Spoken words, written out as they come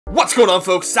What's going on,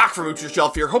 folks? Zach from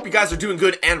Shelf here. Hope you guys are doing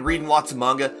good and reading lots of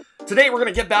manga. Today we're going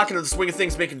to get back into the swing of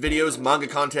things, making videos, manga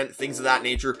content, things of that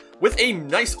nature, with a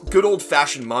nice, good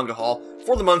old-fashioned manga haul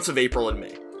for the months of April and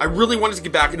May. I really wanted to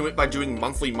get back into it by doing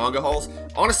monthly manga hauls.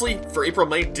 Honestly, for April and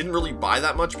May, didn't really buy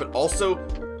that much, but also,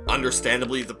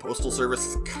 understandably, the postal service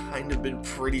has kind of been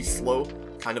pretty slow,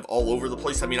 kind of all over the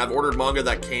place. I mean, I've ordered manga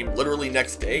that came literally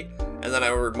next day, and then I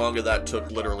ordered manga that took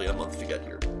literally a month to get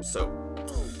here, so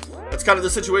that's kind of the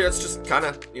situation. That's just kind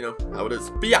of, you know, how it is.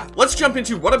 But yeah, let's jump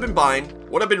into what I've been buying,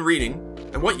 what I've been reading,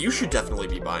 and what you should definitely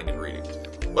be buying and reading.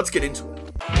 Let's get into it.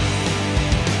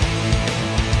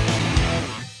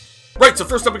 Right, so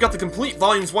first up we got the complete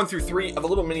volumes 1 through 3 of a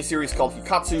little mini-series called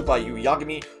Hikkatsu by Yu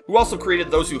Yagami, who also created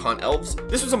Those Who Hunt Elves.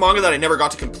 This was a manga that I never got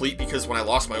to complete because when I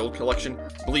lost my old collection,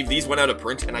 I believe these went out of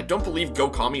print, and I don't believe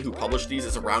Gokami, who published these,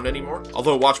 is around anymore,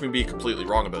 although watch me be completely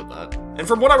wrong about that. And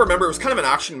from what I remember, it was kind of an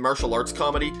action martial arts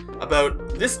comedy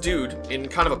about this dude in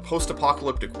kind of a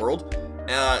post-apocalyptic world,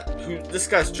 this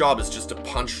guy's job is just to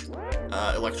punch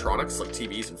electronics, like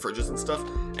TVs and fridges and stuff,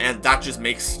 and that just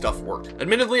makes stuff work.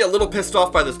 Admittedly, a little pissed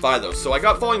off by this buy though, so I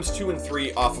got volumes 2 and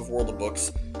 3 off of World of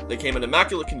Books. They came in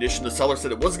immaculate condition. The seller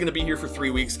said it wasn't going to be here for 3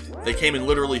 weeks. They came in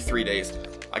literally 3 days.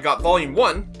 I got volume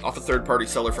 1 off a third-party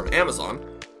seller from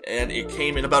Amazon, and it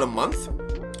came in about a month.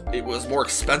 It was more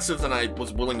expensive than I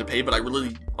was willing to pay, but I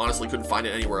really honestly couldn't find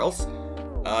it anywhere else.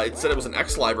 It said it was an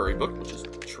ex-library book, which is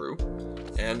true.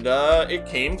 And it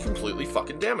came completely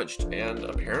fucking damaged, and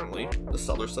apparently the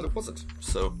seller said it wasn't.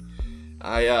 So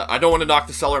I don't want to knock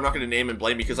the seller. I'm not going to name and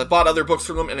blame because I bought other books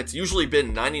from them, and it's usually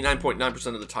been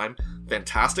 99.9% of the time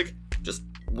fantastic. Just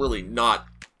really not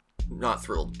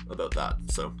thrilled about that.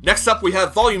 So next up we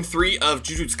have volume 3 of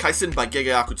Jujutsu Kaisen by Gege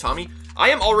Akutami. I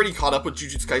am already caught up with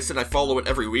Jujutsu Kaisen. I follow it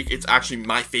every week. It's actually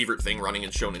my favorite thing running in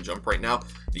Shonen Jump right now.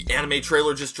 The anime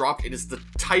trailer just dropped. It is the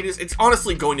tightest. It's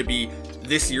honestly going to be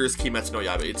this year's Kimetsu no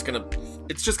Yaiba.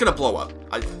 It's just gonna blow up.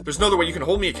 There's no other way you can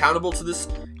hold me accountable to this.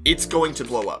 It's going to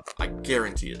blow up. I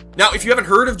guarantee it. Now, if you haven't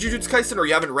heard of Jujutsu Kaisen or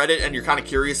you haven't read it and you're kind of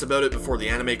curious about it before the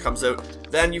anime comes out,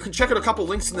 then you can check out a couple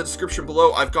links in the description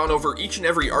below. I've gone over each and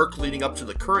every arc leading up to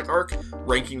the current arc,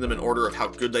 ranking them in order of how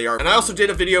good they are. And I also did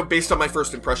a video based on my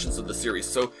first impressions of the series,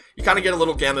 so you kind of get a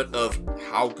little gamut of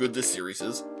how good this series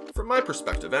is from my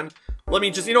perspective. And let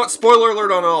me just, you know what, spoiler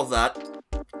alert on all of that.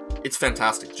 It's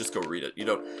fantastic. Just go read it.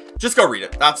 Just go read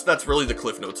it. That's really the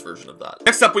Cliff Notes version of that.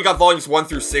 Next up, we got volumes 1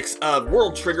 through 6 of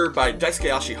World Trigger by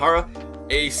Daisuke Ashihara,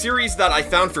 a series that I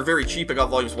found for very cheap. I got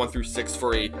volumes 1 through 6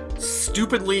 for a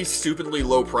stupidly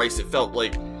low price. It felt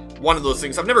like one of those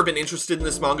things. I've never been interested in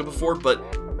this manga before, but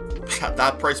at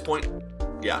that price point,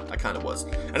 yeah, I kind of was.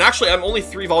 And actually, I'm only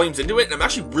 3 volumes into it, and I'm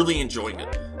actually really enjoying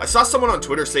it. I saw someone on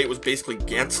Twitter say it was basically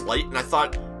Gantz Light, and I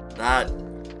thought, that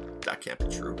can't be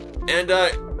true. And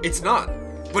it's not,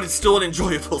 but it's still an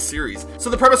enjoyable series. So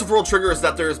the premise of World Trigger is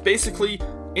that there's basically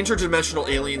interdimensional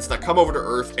aliens that come over to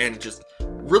Earth and just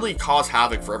really cause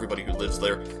havoc for everybody who lives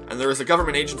there. And there is a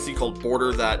government agency called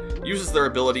Border that uses their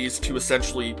abilities to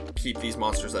essentially keep these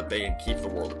monsters at bay and keep the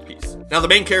world at peace. Now, the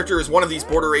main character is one of these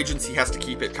Border agents. He has to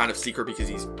keep it kind of secret because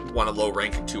he's 1 a low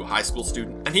rank and 2 a high school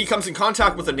student. And he comes in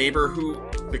contact with a neighbor who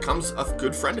becomes a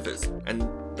good friend of his. And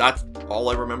that's all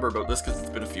I remember about this because it's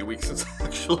been a few weeks since I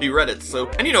actually read it. So,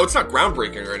 and you know, it's not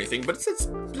groundbreaking or anything, but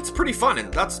it's pretty fun,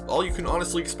 and that's all you can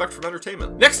honestly expect from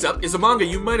entertainment. Next up is a manga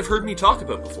you might have heard me talk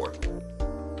about before.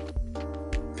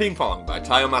 Ping Pong by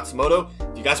Taiyo Matsumoto.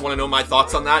 If you guys want to know my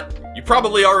thoughts on that, you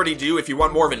probably already do. If you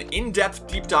want more of an in-depth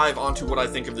deep dive onto what I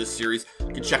think of this series,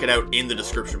 you can check it out in the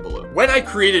description below. When I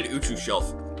created Uchu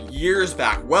Shelf years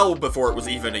back, well before it was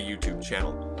even a YouTube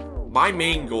channel, my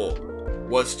main goal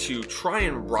was to try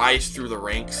and rise through the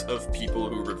ranks of people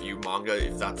who review manga,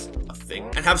 if that's a thing,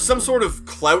 and have some sort of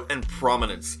clout and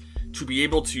prominence to be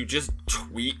able to just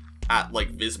tweet at like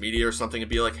Viz Media or something and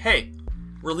be like, hey,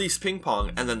 release Ping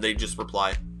Pong, and then they just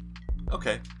reply,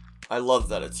 okay, I love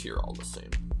that it's here all the same.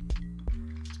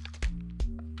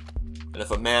 And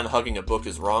if a man hugging a book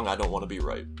is wrong, I don't want to be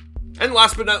right. And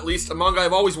last but not least, a manga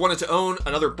I've always wanted to own,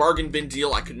 another bargain bin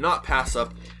deal I could not pass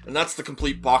up, and that's the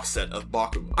complete box set of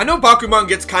Bakuman. I know Bakuman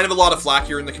gets kind of a lot of flack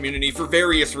here in the community for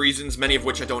various reasons, many of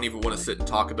which I don't even want to sit and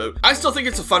talk about. I still think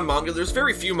it's a fun manga. There's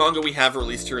very few manga we have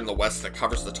released here in the West that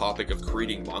covers the topic of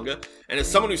creating manga, and as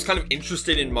someone who's kind of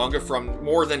interested in manga from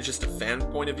more than just a fan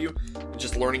point of view,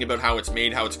 just learning about how it's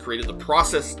made, how it's created, the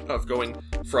process of going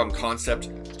from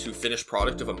concept to finished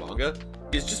product of a manga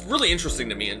is just really interesting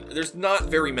to me, and there's not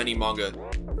very many manga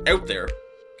out there,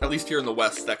 at least here in the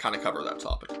West, that kind of cover that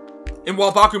topic. And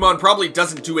while Bakuman probably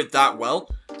doesn't do it that well,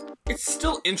 it's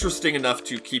still interesting enough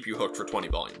to keep you hooked for 20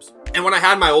 volumes. And when I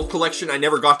had my old collection, I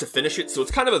never got to finish it, so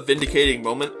it's kind of a vindicating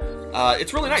moment.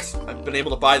 It's really nice. I've been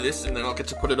able to buy this, and then I'll get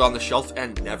to put it on the shelf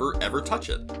and never ever touch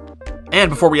it. And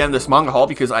before we end this manga haul,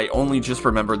 because I only just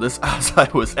remembered this as I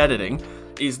was editing,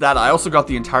 is that I also got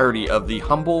the entirety of the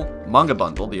Humble Manga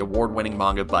Bundle, the award-winning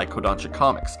manga by Kodansha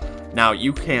Comics. Now,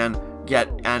 you can get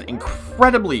an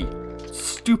incredibly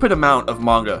stupid amount of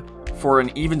manga for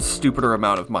an even stupider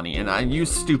amount of money, and I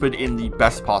use stupid in the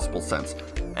best possible sense.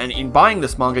 And in buying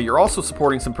this manga, you're also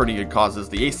supporting some pretty good causes,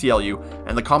 the ACLU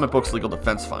and the Comic Books Legal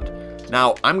Defense Fund.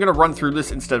 Now, I'm going to run through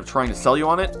this instead of trying to sell you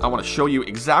on it. I want to show you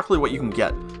exactly what you can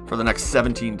get for the next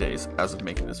 17 days as of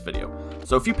making this video.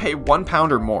 So if you pay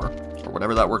 £1 or more, or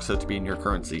whatever that works out to be in your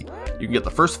currency, you can get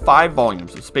the first 5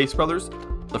 volumes of Space Brothers,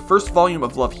 the first volume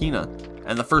of Love Hina,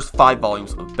 and the first 5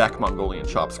 volumes of Beck Mongolian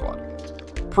Chop Squad.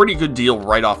 Pretty good deal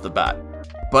right off the bat.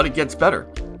 But it gets better,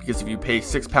 because if you pay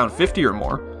 £6.50 or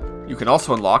more, you can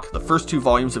also unlock the first 2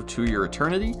 volumes of To Your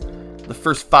Eternity, the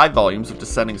first 5 volumes of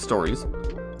Descending Stories,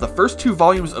 the first 2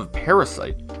 volumes of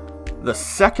Parasite, the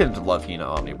second Love Hina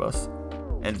Omnibus,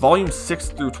 and volumes 6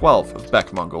 through 12 of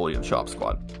Beck Mongolian Chop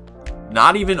Squad.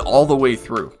 Not even all the way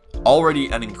through.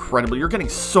 Already an incredible... You're getting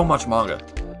so much manga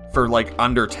for like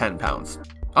under £10.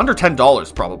 Under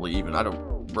 $10 probably even. I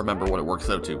don't remember what it works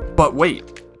out to. But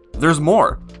wait, there's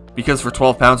more. Because for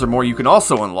 £12 or more, you can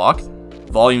also unlock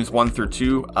volumes 1 through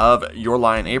 2 of Your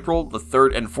Lie in April, the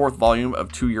 3rd and 4th volume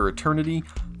of To Your Eternity,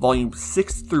 volume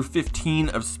 6 through 15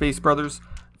 of Space Brothers,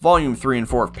 volume 3 and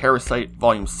 4 of Parasite,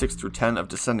 volume 6 through 10 of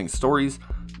Descending Stories,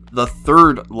 the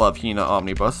 3rd Love Hina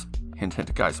Omnibus, hint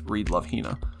hint guys, read Love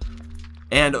Hina,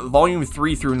 and volume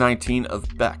 3 through 19 of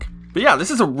Beck. But yeah,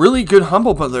 this is a really good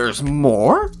Humble, but there's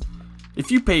more? If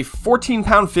you pay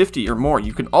 £14.50 or more,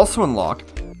 you can also unlock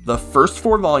the first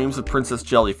 4 volumes of Princess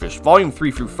Jellyfish, volume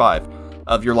 3 through 5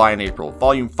 of Your Lie in April,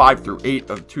 volume 5 through 8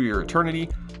 of To Your Eternity,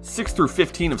 6 through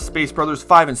 15 of Space Brothers,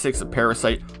 5 and 6 of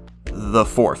Parasite, the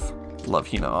 4th Love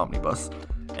Hina Omnibus,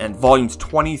 and volumes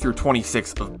 20 through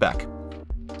 26 of Beck.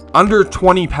 Under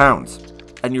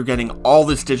 £20, and you're getting all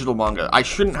this digital manga. I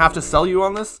shouldn't have to sell you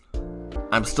on this.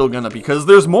 I'm still gonna, because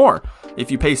there's more.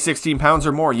 If you pay £16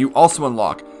 or more, you also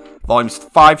unlock volumes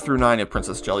 5 through 9 of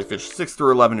Princess Jellyfish, 6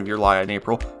 through 11 of Your Lie in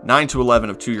April, 9 to 11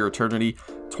 of To Your Eternity,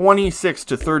 26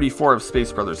 to 34 of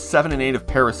Space Brothers, 7 and 8 of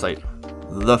Parasite,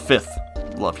 the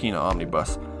 5th Love Hina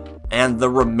Omnibus, and the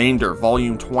remainder,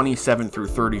 volume 27 through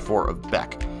 34 of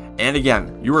Beck. And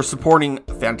again, you are supporting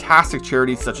fantastic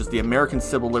charities such as the American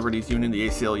Civil Liberties Union, the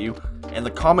ACLU, and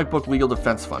the Comic Book Legal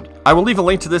Defense Fund. I will leave a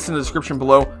link to this in the description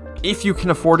below. If you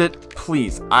can afford it,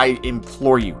 please, I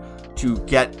implore you to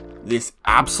get this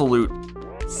absolute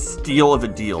steal of a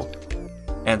deal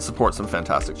and support some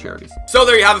fantastic charities. So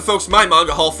there you have it, folks, my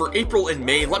manga haul for April and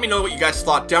May. Let me know what you guys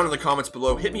thought down in the comments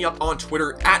below. Hit me up on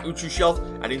Twitter at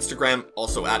UchuShelf, at Instagram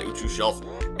also at UchuShelf,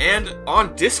 and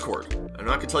on Discord. I'm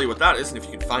not going to tell you what that is, and if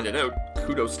you can find it out,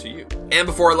 kudos to you. And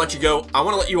before I let you go, I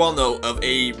want to let you all know of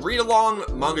a read-along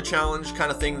manga challenge kind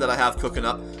of thing that I have cooking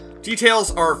up. Details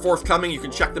are forthcoming. You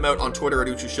can check them out on Twitter at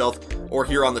UchuShelf or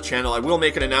here on the channel. I will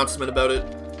make an announcement about it.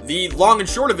 The long and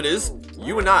short of it is,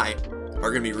 you and I are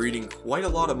going to be reading quite a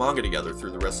lot of manga together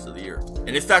through the rest of the year.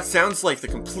 And if that sounds like the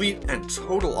complete and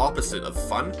total opposite of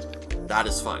fun, that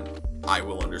is fine. I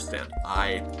will understand.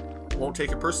 I won't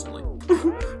take it personally.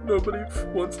 Nobody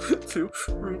wants to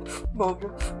read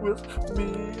manga with me.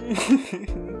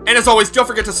 And as always, don't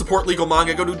forget to support legal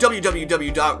manga. Go to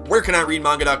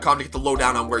www.wherecanireadmanga.com to get the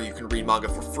lowdown on where you can read manga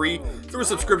for free, through a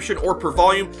subscription or per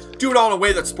volume. Do it all in a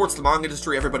way that supports the manga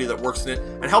industry, everybody that works in it,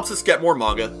 and helps us get more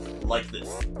manga like this.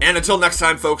 And until next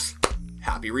time, folks,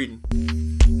 happy reading.